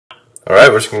Alright,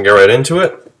 we're just gonna get right into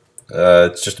it.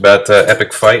 It's just about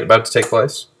epic fight about to take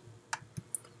place.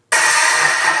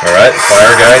 Alright,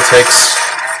 fire guy takes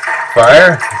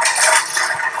fire.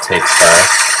 Takes fire.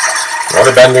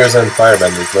 Waterbenders and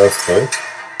firebenders, mostly.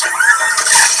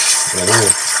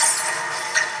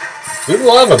 Do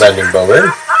lava bending,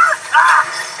 Bowen.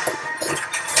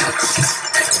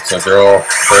 Looks like they're all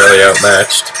fairly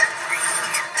outmatched.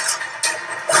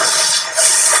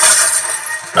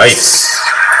 Nice.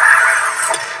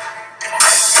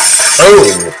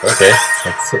 Oh, okay.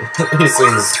 These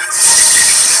things.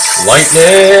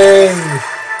 Lightning!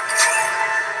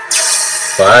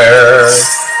 Fire!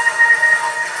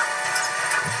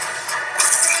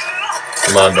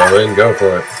 Come on, Bowen, go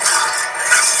for it.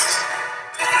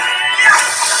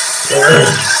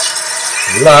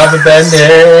 Lava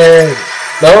bending!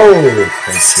 No!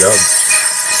 Nice jump.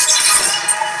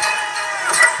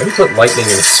 How do you put lightning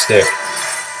in a stick?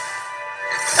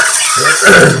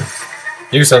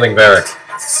 Do something, Varric.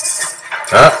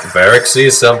 Ah, Varric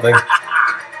sees something.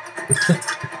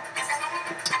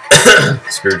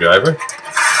 Screwdriver.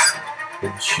 A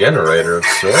generator of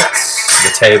sorts.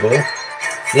 The table.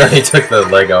 No, he took the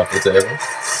leg off the table.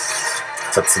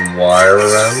 Put some wire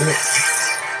around it.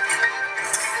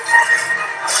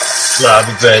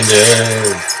 Lava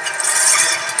bending.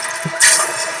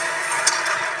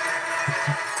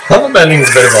 Lava bending is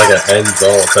a bit of like an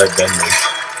ends-all type bending.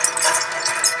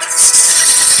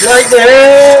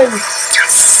 Lightning!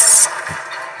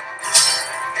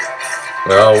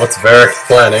 Well, what's Varric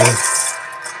planning?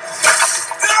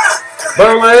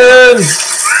 Berlin!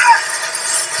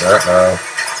 Uh-oh.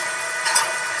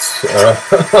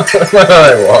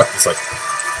 I walk, it's like...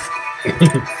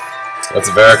 What's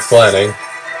Varric planning?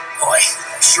 Boy,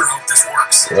 I sure hope this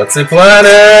works. What's he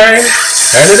planning?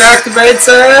 And it activates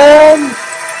him!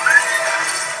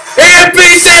 EMP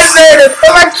detonated!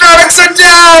 Electronics are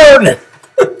down!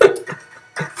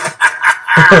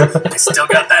 I still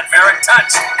got that Varric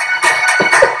touch.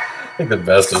 I think the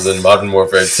best was in Modern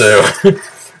Warfare 2.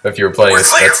 If you were playing as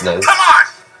Spetsnaz. Come on!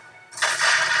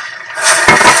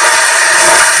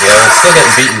 Yeah, we're still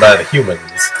getting beaten by the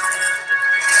humans.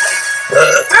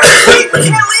 We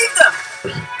can't leave them!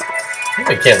 I think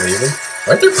we can't leave them.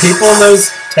 Aren't there people in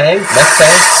those mech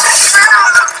tanks?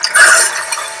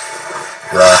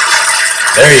 Rock.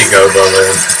 There you go,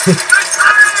 Berlin.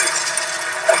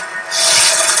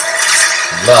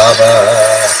 Lava.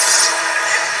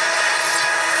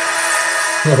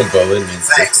 Oh, Berlin needs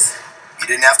Thanks. You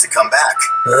didn't have to come back.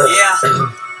 Yeah,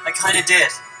 I kinda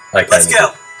did. Let's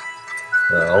go.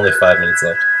 Only 5 minutes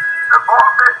left. The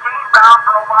 415 bound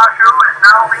for Omashu is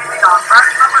now leaving on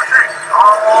track number 6.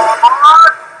 All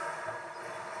aboard!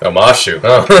 Omashu.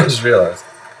 Oh, I just realized.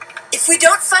 If we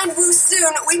don't find Wu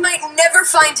soon, we might never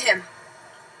find him.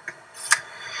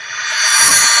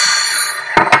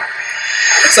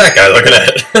 What's that guy looking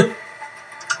at?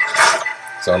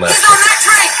 It's on that. He's on that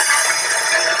train!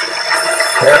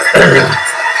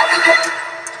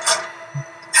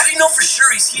 How do you know for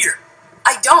sure he's here?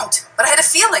 I don't, but I had a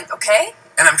feeling, okay?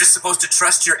 And I'm just supposed to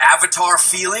trust your avatar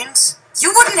feelings?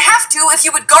 You wouldn't have to if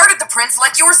you had guarded the prince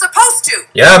like you were supposed to.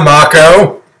 Yeah,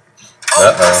 Mako!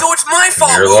 Oh, so it's my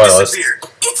fault You're Wu loyalist. disappeared.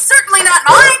 It's certainly not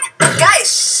mine! Guys,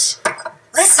 shh!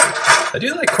 Listen. I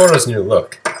do like Korra's new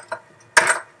look.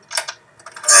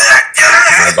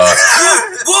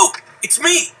 Whoa! It's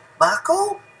me!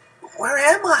 Mako? Where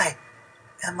am I?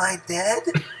 Am I dead?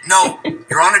 No,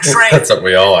 you're on a train. That's what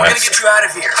we all We're gonna ask. get you out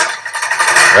of here.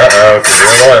 Uh-oh,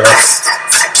 you're loyalist.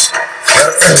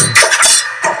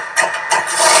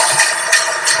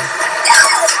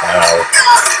 Ow.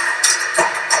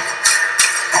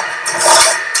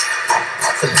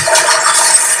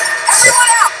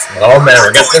 Oh man,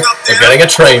 we're getting a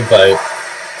train fight.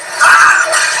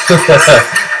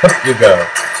 You go.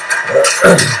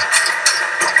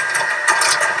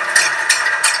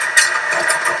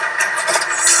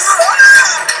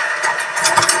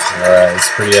 Alright, it's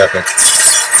pretty epic.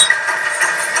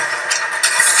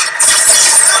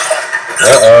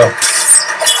 Uh-oh.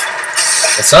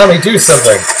 Asami, do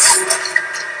something!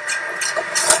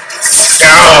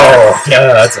 Oh!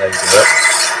 Yeah, that's how you do it.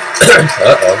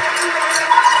 Uh-oh.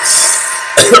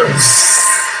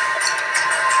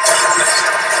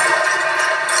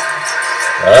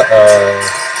 Uh-oh.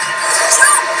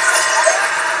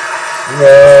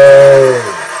 No!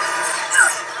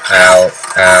 Ow,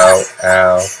 ow,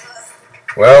 ow.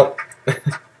 Well,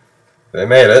 they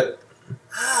made it.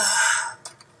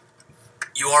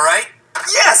 You alright?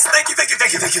 Yes! Thank you, thank you,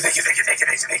 thank you, thank you, thank you, thank you, thank you,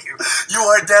 thank you, thank you. You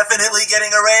are definitely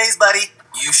getting a raise, buddy.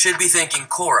 You should be thanking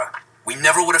Korra. We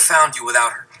never would have found you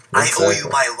without her. I owe you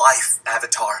my life,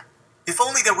 Avatar. If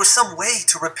only there was some way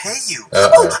to repay you.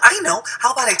 Uh-oh. Oh, I know.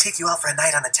 How about I take you out for a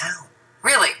night on the town?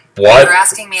 Really? What? You're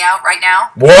asking me out right now?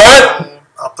 What?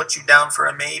 I'll put you down for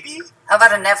a maybe. How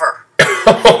about a never?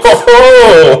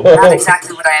 Oh! Not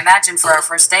exactly what I imagined for our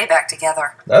first day back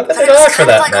together. Not that But at it all, was for kind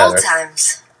of that like matter. old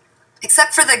times.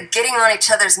 Except for the getting on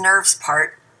each other's nerves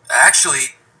part.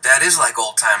 Actually, that is like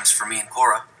old times for me and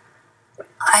Korra.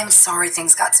 I'm sorry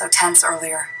things got so tense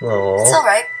earlier. It's Aww.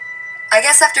 alright. I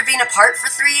guess after being apart for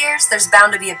 3 years, there's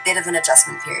bound to be a bit of an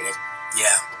adjustment period.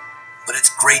 Yeah, but it's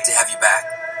great to have you back.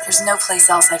 There's no place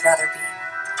else I'd rather be.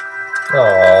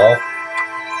 Aww.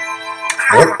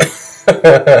 You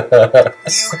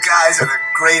guys are the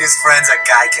greatest friends a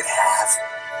guy could have.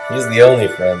 He's the only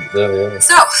friend. They're the only.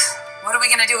 So, what are we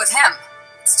gonna do with him?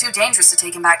 It's too dangerous to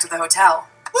take him back to the hotel.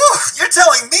 Whew, you're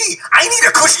telling me I need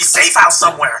a cushy safe house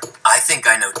somewhere. I think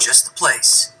I know just the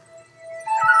place.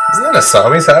 Isn't that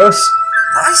Asami's house?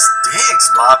 Nice digs,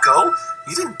 Mako.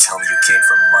 You didn't tell me you came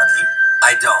from money.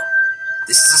 I don't.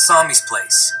 This is Asami's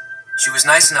place. She was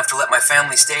nice enough to let my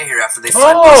family stay here after they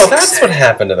fled Oh, Bussing that's City. what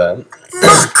happened to them.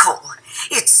 Mako,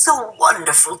 it's so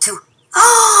wonderful to...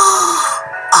 Oh,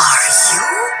 are you?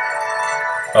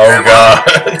 Oh Grandma, god.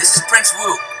 This is Prince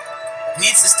Wu. He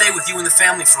needs to stay with you and the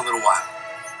family for a little while.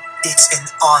 It's an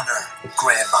honor,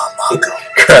 Grandma Mako.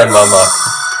 Grandmama.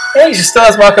 Hey, she still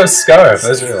has Mako's scarf.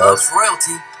 That's He really loves awesome.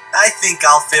 royalty. I think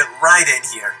I'll fit right in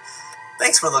here.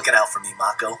 Thanks for looking out for me,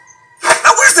 Mako.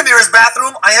 Now, where's the nearest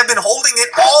bathroom? I have been holding it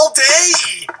all day.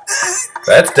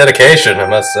 That's dedication, I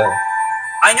must say.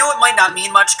 I know it might not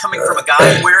mean much coming from a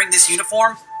guy wearing this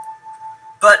uniform,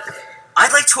 but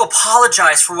I'd like to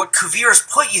apologize for what Kavira's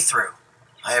put you through.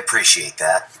 I appreciate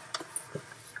that.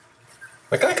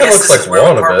 That guy kind of Guess looks this like is where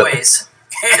Ron we a part bit. ways.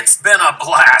 It's been a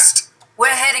blast. We're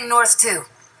heading north too.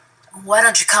 Why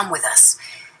don't you come with us?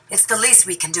 It's the least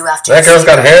we can do after That you girl's see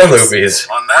got our hair lives. loopies.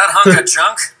 On that hunk of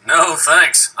junk? No,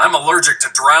 thanks. I'm allergic to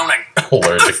drowning.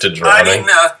 Allergic to I drowning.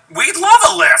 mean, we'd love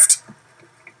a lift.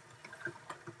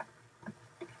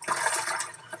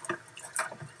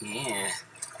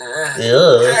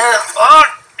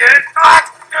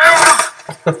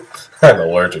 I'm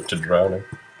allergic to drowning.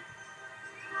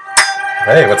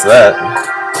 Hey, what's that?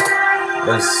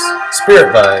 There's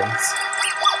spirit vines.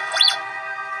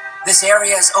 This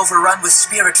area is overrun with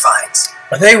spirit vines.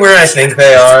 Are they where I think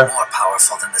they are? More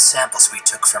powerful than the samples we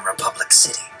took from Republic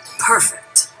City.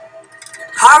 Perfect.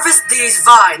 Harvest these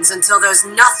vines until there's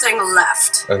nothing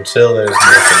left. Until there's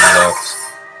nothing left.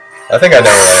 I think I know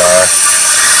where they are.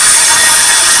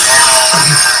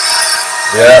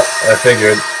 Yeah, I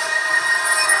figured.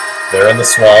 They're in the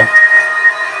swamp,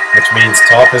 which means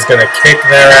Toph is gonna kick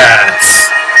their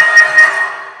ass.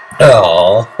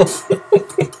 Aww.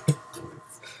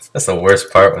 That's the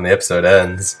worst part when the episode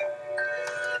ends.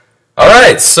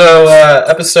 Alright, so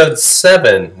episode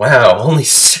 7. Wow, only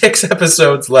 6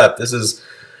 episodes left. This is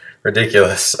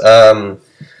ridiculous.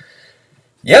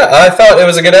 Yeah, I thought it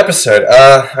was a good episode.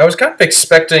 I was kind of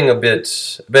expecting a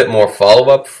bit more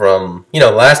follow-up from,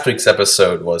 last week's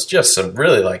episode was just some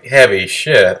really, heavy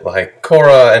shit. Like,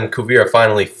 Korra and Kuvira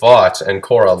finally fought, and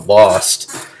Korra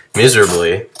lost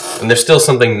miserably. And there's still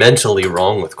something mentally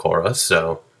wrong with Korra,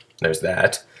 so there's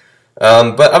that.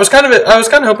 But I was kind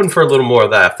of hoping for a little more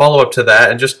of that, follow-up to that,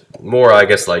 and just more, I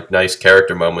guess, nice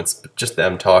character moments. But just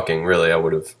them talking, really, I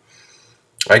would have,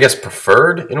 I guess,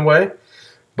 preferred, in a way.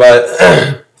 But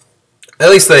at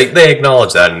least they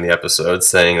acknowledge that in the episode,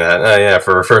 saying that, oh yeah,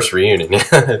 for our first reunion,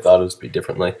 I thought it would be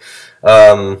differently.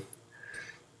 I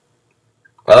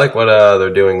like what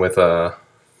they're doing with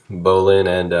Bolin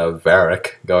and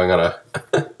Varric going on a...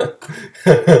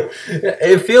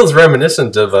 It feels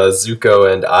reminiscent of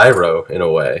Zuko and Iroh, in a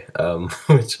way,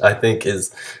 which I think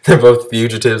is... They're both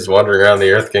fugitives wandering around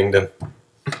the Earth Kingdom.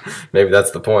 Maybe that's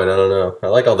the point, I don't know. I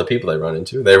like all the people they run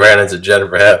into. They ran into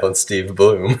Jennifer Hale and Steve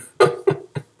Bloom.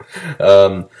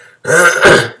 At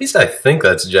least I think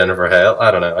that's Jennifer Hale.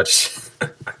 I don't know.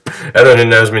 Everyone who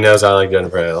knows me knows I like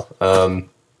Jennifer Hale.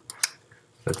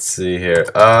 Let's see here.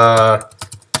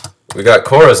 We got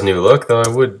Korra's new look, though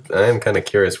I am kind of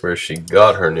curious where she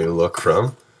got her new look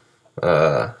from.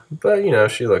 But,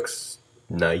 she looks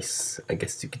nice, I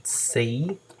guess you could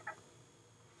say.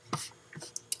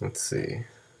 Let's see.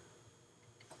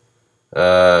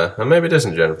 Maybe it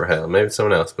isn't Jennifer Hale. Maybe it's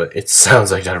someone else, but it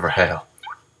sounds like Jennifer Hale.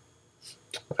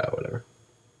 Whatever.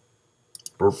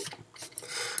 Burp.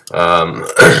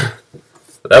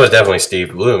 But that was definitely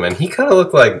Steve Bloom, and he kind of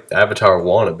looked like Avatar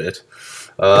 1 a bit.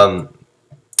 What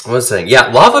was I saying?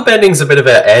 Yeah, lava bending's a bit of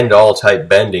an end-all type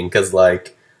bending, because,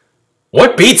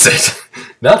 what beats it?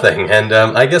 Nothing. And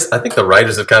I think the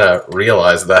writers have kind of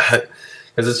realized that.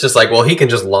 Because it's just like, well, he can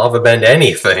just lava bend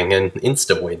anything and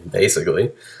insta-win,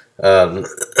 basically. They're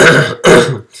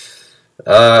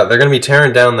going to be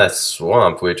tearing down that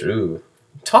swamp, which, ooh.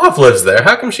 Toph lives there.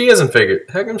 How come she hasn't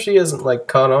like,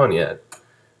 caught on yet?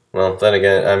 Well, then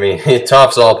again, I mean,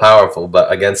 Toph's all-powerful, but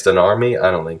against an army?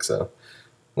 I don't think so.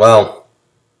 Well,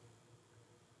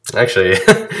 actually,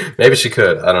 maybe she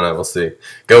could. I don't know. We'll see.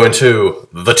 Go into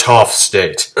the Toph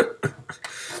state.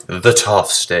 The Toph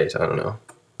state. I don't know.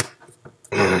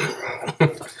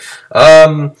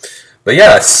 But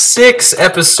yeah, 6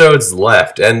 episodes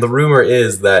left, and the rumor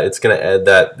is that it's gonna end.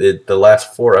 The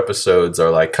last 4 episodes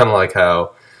are like kind of like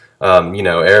how,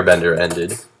 Airbender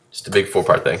ended. Just a big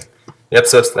 4-part thing. The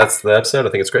episode. That's the episode. I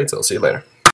think it's great. So I'll see you later.